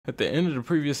At the end of the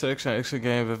previous section, extra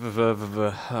game.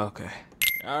 Okay.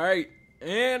 All right.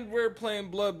 And we're playing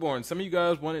Bloodborne. Some of you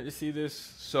guys wanted to see this,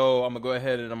 so I'm gonna go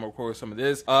ahead and I'm gonna record some of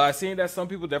this. I seen that some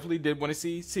people definitely did want to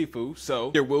see Sifu,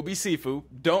 so there will be Sifu.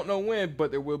 Don't know when,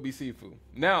 but there will be Sifu.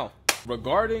 Now,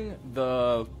 regarding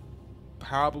the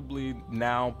probably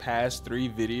now past 3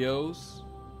 videos.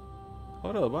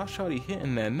 Hold up, why shawty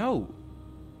hitting that note?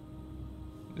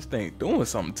 This thing doing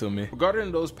something to me. Regarding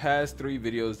those past 3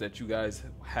 videos that you guys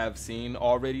have seen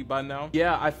already by now,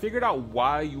 yeah, I figured out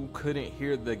why you couldn't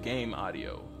hear the game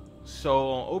audio. So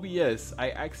on OBS,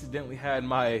 I accidentally had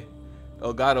my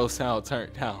Elgato sound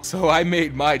turned down. So I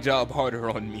made my job harder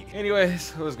on me.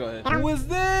 Anyways, let's go ahead. Who is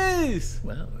this?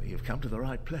 Well, you've come to the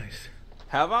right place.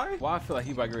 Have I? Well, I feel like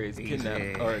he about to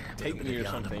kidnap or take me or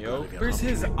something, yo. Where's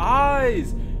his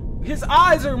eyes? His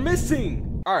eyes are missing.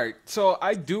 All right, so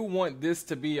I do want this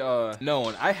to be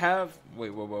known. I have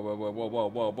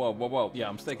whoa. Yeah,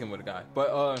 I'm sticking with a guy. But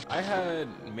I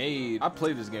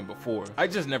played this game before. I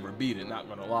just never beat it, not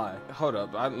gonna lie. Hold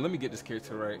up, let me get this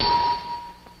character right.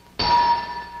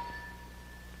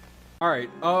 All right,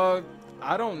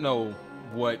 I don't know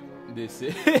what this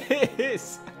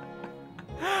is.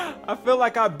 I feel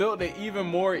like I built an even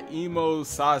more emo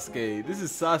Sasuke. This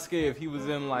is Sasuke if he was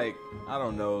in, like, I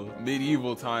don't know,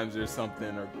 medieval times or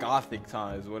something, or gothic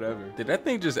times, whatever. Did that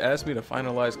thing just ask me to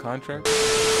finalize contract?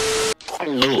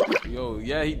 Yo,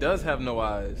 yeah, he does have no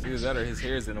eyes. Either that or his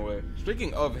hair's in the way.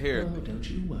 Speaking of hair, Oh, don't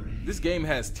you worry. this game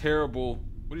has terrible...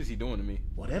 What is he doing to me?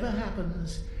 Whatever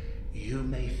happens, you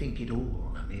may think it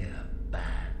all a mere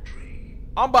bad dream.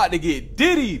 I'm about to get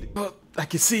diddied! I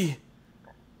can see...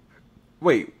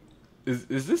 Wait,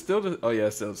 is this still the... Oh yeah,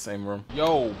 it's still the same room.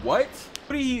 Yo, what?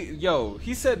 What did he... Yo,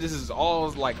 he said this is all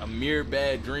like a mere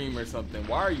bad dream or something.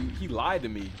 Why are you... He lied to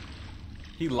me.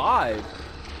 He lied.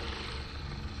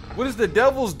 What is the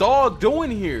devil's dog doing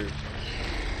here?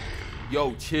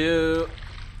 Yo, chill.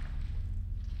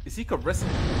 Is he caressing?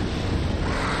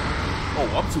 Oh,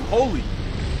 I'm too holy.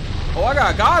 Oh, I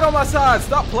got God on my side.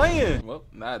 Stop playing. Well,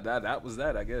 that was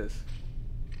that, I guess.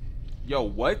 Yo,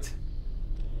 what?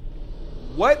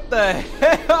 What the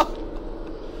hell?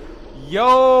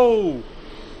 Yo,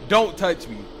 don't touch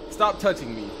me. Stop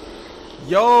touching me.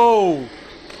 Yo,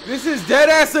 this is dead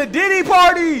ass a Diddy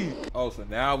party. Oh, so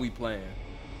now we playing.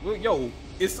 Look, yo,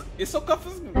 it's so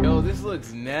confusing. Yo, this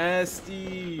looks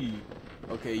nasty.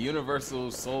 Okay,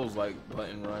 Universal Souls like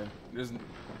button run. There's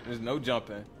no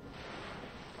jumping.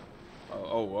 Oh,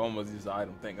 I almost used the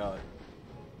item. Thank God.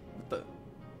 What the?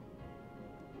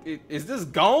 Is this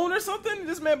gone or something?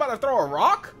 This man about to throw a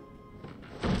rock?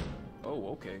 Oh,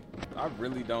 okay. I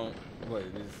really don't. Wait,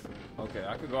 okay,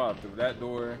 I could go out through that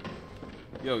door.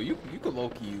 Yo, you could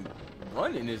low-key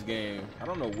run in this game. I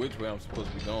don't know which way I'm supposed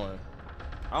to be going.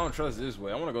 I don't trust this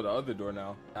way. I want to go the other door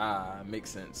now. Ah, makes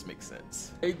sense, makes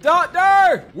sense. Hey,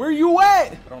 doctor! Where you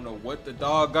at? I don't know what the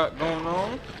dog got going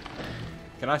on.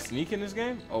 Can I sneak in this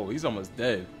game? Oh, he's almost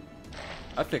dead.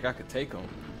 I think I could take him.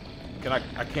 I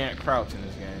can't crouch in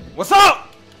this game. What's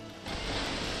up?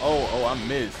 Oh, I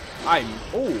missed.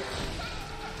 Oh.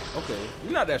 Okay,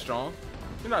 you're not that strong.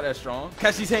 You're not that strong.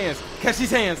 Catch these hands. Catch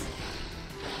these hands.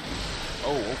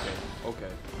 Oh, okay.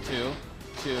 Chill.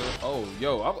 Oh,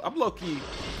 yo, I'm low key.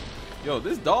 Yo,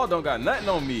 this dog don't got nothing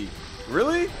on me.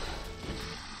 Really?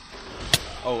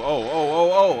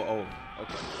 Oh.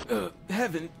 Okay.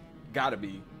 Heaven. Gotta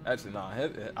be. Actually, nah.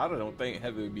 I don't think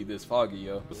heaven would be this foggy,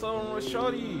 yo. What's up with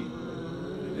shorty?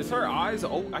 Is her eyes?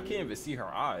 Oh, I can't even see her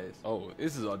eyes. Oh,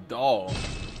 this is a doll.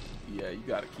 Yeah, you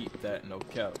gotta keep that no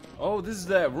cap. Oh, this is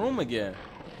that room again.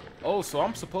 Oh, so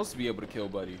I'm supposed to be able to kill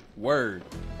buddy. Word.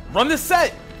 Run the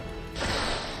set.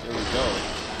 There we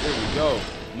go.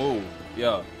 Move.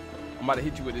 Yeah. I'm about to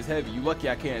hit you with this heavy. You lucky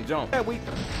I can't jump.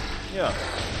 Yeah.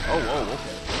 Oh,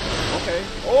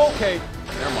 okay.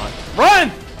 Never mind. Run!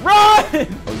 Oh, you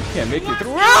can't make it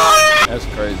through. Run! That's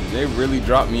crazy. They really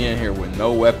dropped me in here with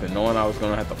no weapon, knowing I was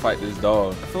gonna have to fight this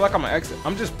dog. I feel like I'm an exit.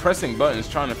 I'm just pressing buttons,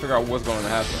 trying to figure out what's going to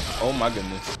happen. Oh my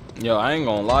goodness. Yo, I ain't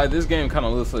gonna lie. This game kind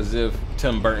of looks as if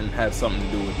Tim Burton had something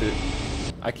to do with it.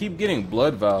 I keep getting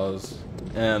blood vials,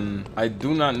 and I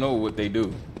do not know what they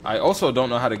do. I also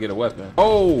don't know how to get a weapon.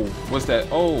 Oh, what's that?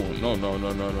 Oh, no.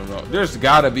 There's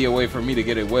gotta be a way for me to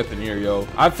get a weapon here, yo.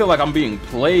 I feel like I'm being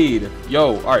played.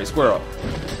 Yo, all right, square up.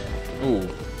 Ooh.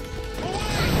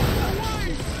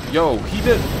 Yo, he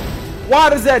did.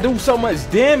 Why does that do so much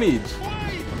damage?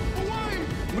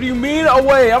 What do you mean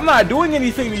away? I'm not doing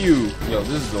anything to you. Yo,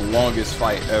 this is the longest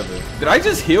fight ever. Did I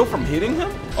just heal from hitting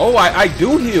him? Oh, I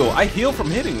do heal. I heal from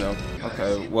hitting them.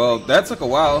 Okay, well, that took a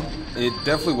while. It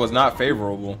definitely was not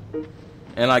favorable.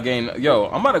 And I gain. Yo,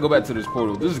 I'm about to go back to this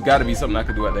portal. This has got to be something I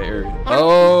could do at that area.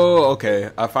 Oh,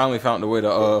 okay. I finally found a way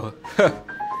to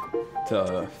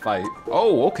to fight.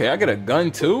 Oh, okay. I get a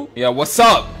gun too. Yeah, what's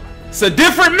up? It's a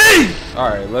different me. All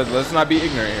right, let's not be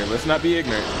ignorant here. Let's not be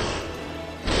ignorant.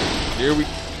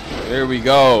 There we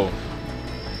go.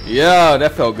 Yeah,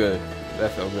 that felt good.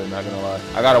 That felt good, not gonna lie.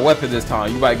 I got a weapon this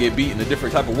time. You might get beat in a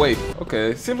different type of way.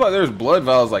 Okay, seems like there's blood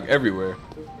vials like everywhere.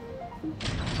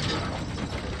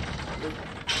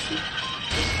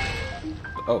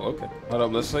 Oh, okay. Hold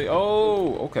up, let's say.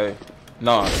 Oh, okay.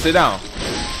 Nah, sit down.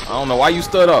 I don't know why you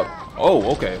stood up.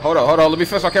 Oh, okay. Hold on. Let me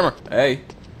fix my camera. Hey.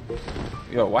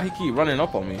 Yo, why he keep running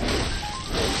up on me?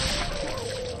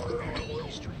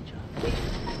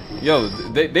 Yo,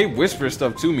 they whisper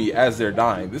stuff to me as they're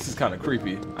dying. This is kind of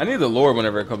creepy. I need the lore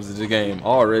whenever it comes to the game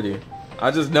already.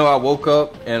 I just know I woke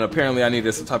up and apparently I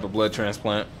needed some type of blood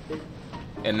transplant,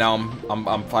 and now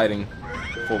I'm fighting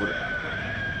forward.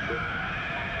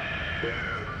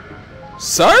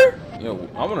 Sir? Yo,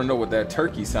 I want to know what that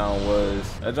turkey sound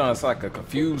was. That sounds like a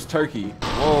confused turkey.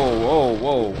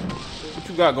 Whoa. What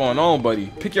you got going on, buddy?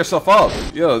 Pick yourself up.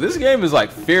 Yo, this game is like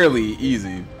fairly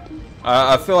easy.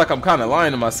 I feel like I'm kind of lying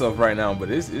to myself right now,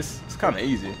 but it's kind of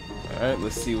easy. All right,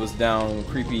 let's see what's down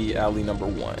creepy alley number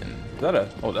 1. Is that a?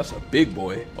 Oh, that's a big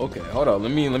boy. Okay, hold on.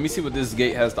 Let me see what this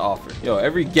gate has to offer. Yo,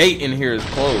 every gate in here is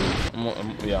closed.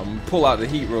 I'm gonna pull out the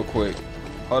heat real quick.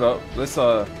 Hold up. Let's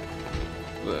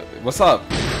what's up?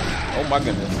 Oh my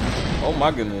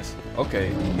goodness.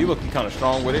 Okay, he looking kind of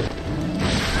strong with it.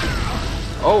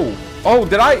 Oh,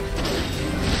 did I?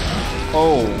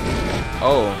 Oh,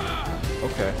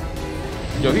 okay.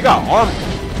 Yo, he got armor.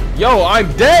 Yo,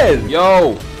 I'm dead.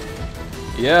 Yo.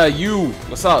 Yeah, you.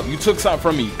 What's up? You took something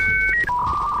from me.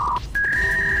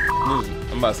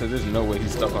 I'm about to say, there's no way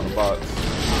he's stuck on the box.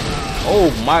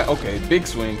 Oh my. Okay, big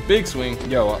swing.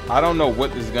 Yo, I don't know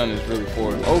what this gun is really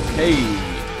for.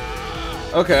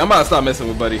 Okay, I'm about to stop messing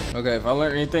with Buddy. Okay, if I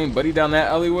learned anything, Buddy down that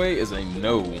alleyway is a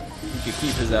no. He can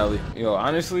keep his alley. Yo,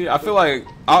 honestly, I feel like,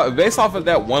 based off of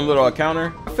that one little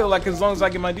encounter, I feel like as long as I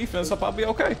get my defense up, I'll be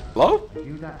okay. Hello?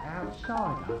 You that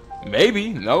outsider?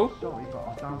 Maybe. No. Sorry,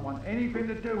 but I don't want anything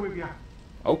to do with you.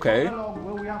 Okay. Come along,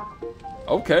 will ya?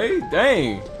 Okay,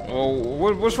 dang.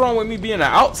 Well, what's wrong with me being an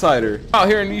outsider? Out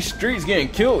here in these streets getting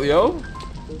killed, yo.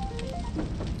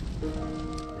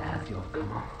 Have your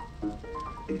come on.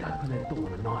 He'd open the door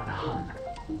on a night of hunt.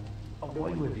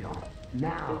 Away with you.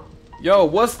 Now. Yo,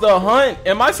 what's the hunt?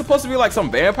 Am I supposed to be like some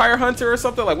vampire hunter or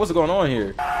something? Like, what's going on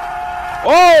here?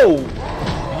 Oh!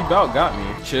 He about got me.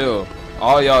 Chill.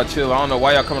 All y'all chill. I don't know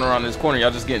why y'all coming around this corner.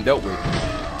 Y'all just getting dealt with.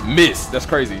 Miss. That's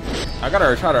crazy. I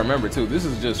gotta try to remember, too. This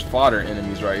is just fodder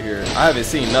enemies right here. I haven't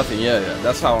seen nothing yet.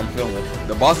 That's how I'm feeling.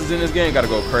 The bosses in this game gotta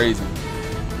go crazy.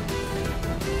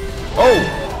 Oh!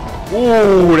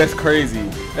 Ooh, that's crazy.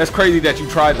 That's crazy that you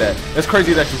tried that.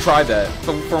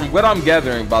 So from what I'm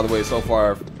gathering, by the way, so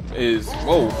far, is,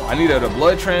 whoa, I needed a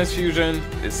blood transfusion.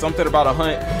 It's something about a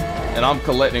hunt, and I'm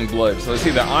collecting blood. So it's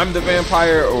either I'm the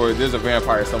vampire or there's a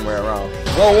vampire somewhere around.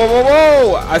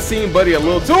 Whoa. I seen Buddy a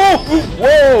little too.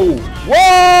 Whoa.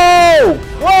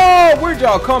 Where'd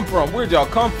y'all come from? Okay.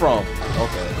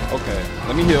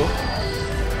 Let me heal.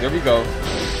 There we go.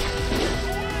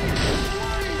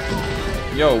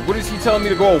 Yo, what is he telling me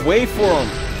to go away for?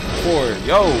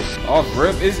 Yo, off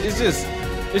rip.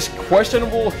 It's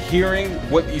questionable hearing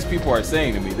what these people are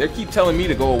saying to me. They keep telling me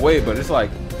to go away, but it's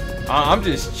like, I'm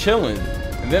just chilling.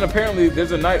 And then apparently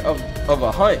there's a night of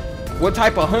a hunt. What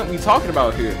type of hunt we talking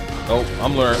about here? Oh,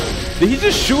 I'm learning. Did he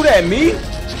just shoot at me?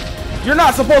 You're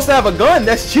not supposed to have a gun.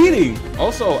 That's cheating.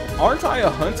 Also, aren't I a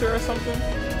hunter or something?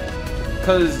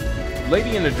 Because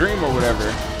Lady in the Dream or whatever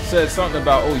said something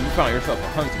about, oh, you found yourself a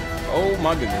hunter. Oh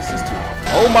my goodness, it's too.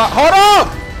 Oh my, hold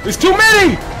up! It's too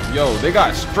many! Yo, they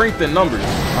got strength in numbers.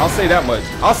 I'll say that much.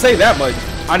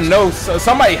 I know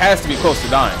somebody has to be close to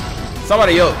dying.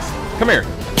 Somebody else. Come here.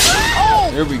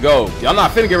 Here we go. Y'all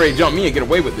not finna get ready to jump me and get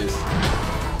away with this.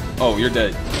 Oh, you're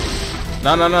dead.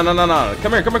 No.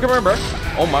 Come here, bro.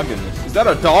 Oh my goodness. Is that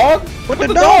a dog? What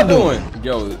the dog doing?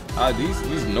 Yo,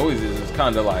 these noises is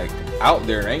kind of like out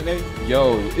there, ain't they?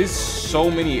 Yo, it's so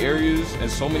many areas and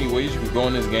so many ways you can go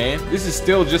in this game. This is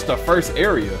still just the first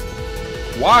area.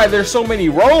 Why there's so many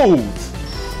roads?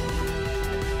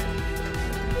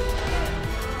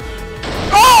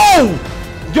 Oh!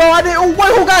 Yo, I didn't.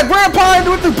 Wait, who got Grandpa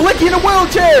with the Blicky in a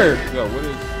wheelchair? Yo, what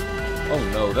is? Oh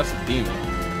no, that's a demon.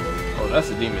 Oh, that's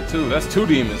a demon too. That's 2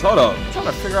 demons. Hold up. I'm trying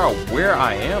to figure out where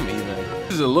I am even.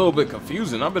 This is a little bit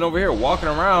confusing. I've been over here walking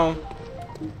around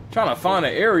trying to find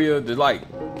an area to like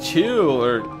chill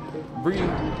or breathe.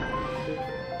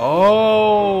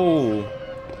 Oh.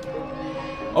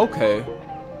 Okay.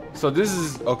 So this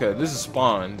is, okay, this is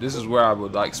spawn. This is where I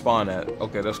would like spawn at.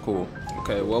 Okay, that's cool.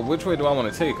 Okay, well, which way do I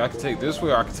want to take? I could take this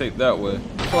way or I could take that way.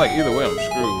 I feel like either way I'm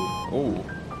screwed. Ooh.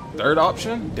 Third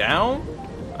option? Down?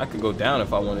 I could go down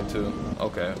if I wanted to.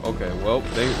 Okay, okay, well,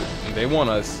 they want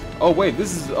us. Oh, wait,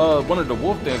 this is one of the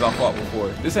wolf things I fought before.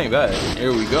 This ain't bad.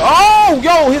 Here we go. Oh,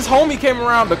 yo, his homie came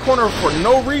around the corner for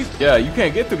no reason. Yeah, you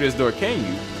can't get through this door, can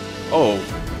you?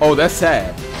 Oh, that's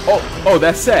sad. Oh,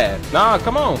 that's sad. Nah,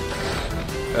 come on.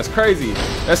 That's crazy.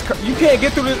 You can't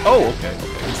get through this. Oh, okay.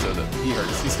 He hurt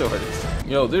us. He still hurt us.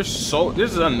 Yo,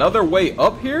 there's another way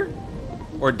up here?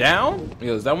 Or down?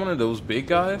 Yo, is that one of those big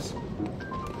guys?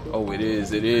 Oh, it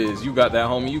is. It is. You got that,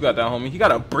 homie. You got that, homie. He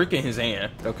got a brick in his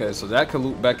hand. Okay, so that could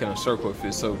loop back in a circle if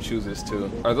it so chooses to.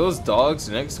 Are those dogs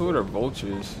next to it or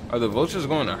vultures? Are the vultures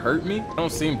going to hurt me? They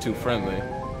don't seem too friendly.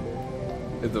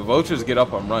 If the vultures get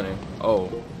up, I'm running. Oh,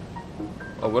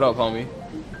 what up, homie?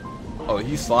 Oh,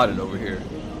 he slotted over here.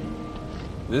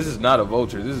 This is not a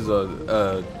vulture. This is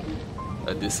a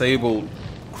disabled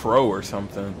crow or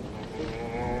something.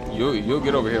 You'll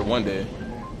get over here one day.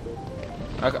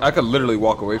 I could literally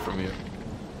walk away from you.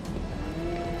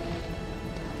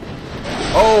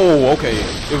 Oh, okay.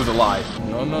 It was a lie.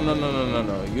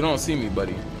 No. You don't see me,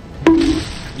 buddy.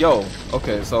 Yo,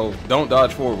 okay, so don't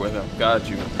dodge forward with him. Got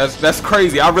you. That's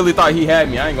crazy. I really thought he had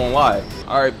me. I ain't gonna lie.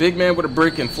 All right, big man with a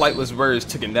brick and flightless birds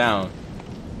took him down.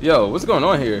 Yo, what's going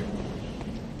on here?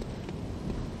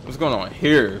 What's going on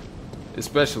here?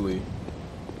 Especially.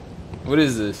 What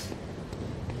is this?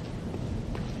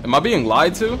 Am I being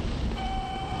lied to?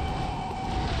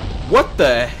 What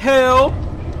the hell?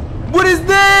 What is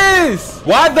this?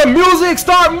 Why'd the music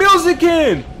start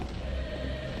musicking?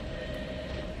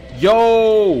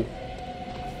 Yo.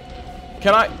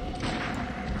 Can I?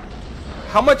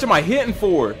 How much am I hitting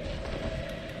for?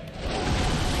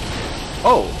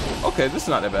 Oh, okay, this is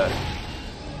not that bad.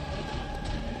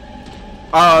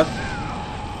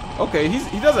 Okay,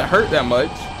 he doesn't hurt that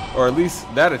much. Or at least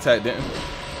that attack didn't.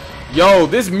 Yo,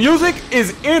 this music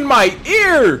is in my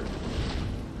ear.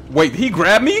 Wait, he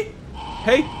grabbed me?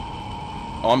 Hey.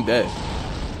 Oh, I'm dead.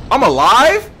 I'm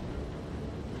alive?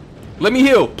 Let me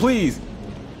heal, please.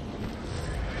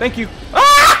 Thank you.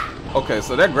 Ah! Okay,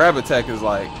 so that grab attack is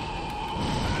like...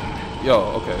 Yo,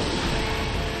 okay.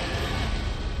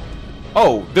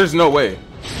 Oh, there's no way.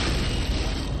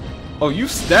 Oh, you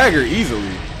stagger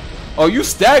easily. Oh, you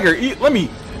stagger let me...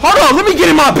 Hold on, let me get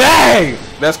in my bag!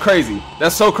 That's crazy.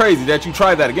 That's so crazy that you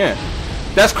tried that again.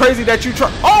 That's crazy that you try.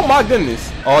 Oh my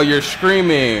goodness. Oh, you're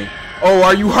screaming. Oh,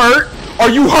 are you hurt? Are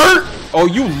you hurt? Oh,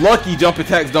 you lucky jump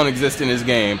attacks don't exist in this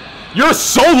game. You're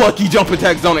so lucky jump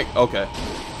attacks don't. Okay.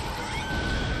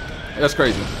 That's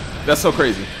crazy. That's so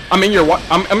crazy. I'm in your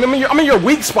I'm in your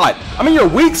weak spot. I'm in your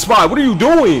weak spot. What are you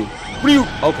doing? What are you?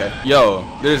 Okay. Yo,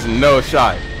 there's no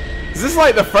shot. Is this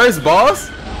like the first boss?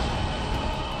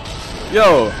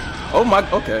 Yo. Oh my.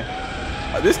 Okay.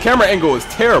 This camera angle is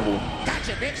terrible.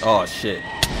 Gotcha, bitch. Oh shit.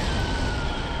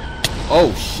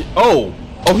 Oh shit. Oh,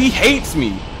 he hates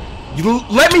me. You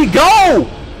let me go,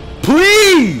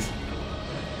 please.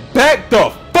 Back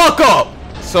the fuck up.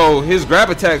 So his grab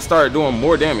attack started doing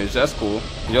more damage. That's cool.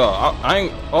 Yo, I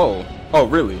ain't. Oh,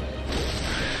 really?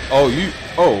 Oh, you.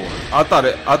 Oh, I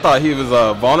thought he was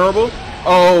vulnerable.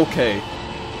 Oh, okay.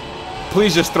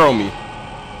 Please just throw me.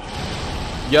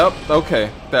 Yep.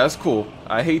 Okay, that's cool.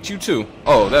 I hate you too.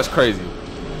 Oh, that's crazy.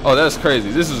 Oh, that's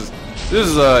crazy. This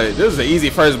is an easy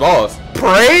first boss.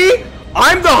 Prey?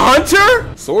 I'm the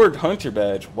hunter? Sword hunter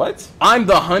badge. What? I'm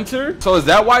the hunter? So is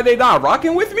that why they not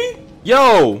rocking with me?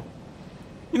 Yo.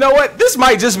 You know what? This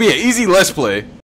might just be an easy let's play.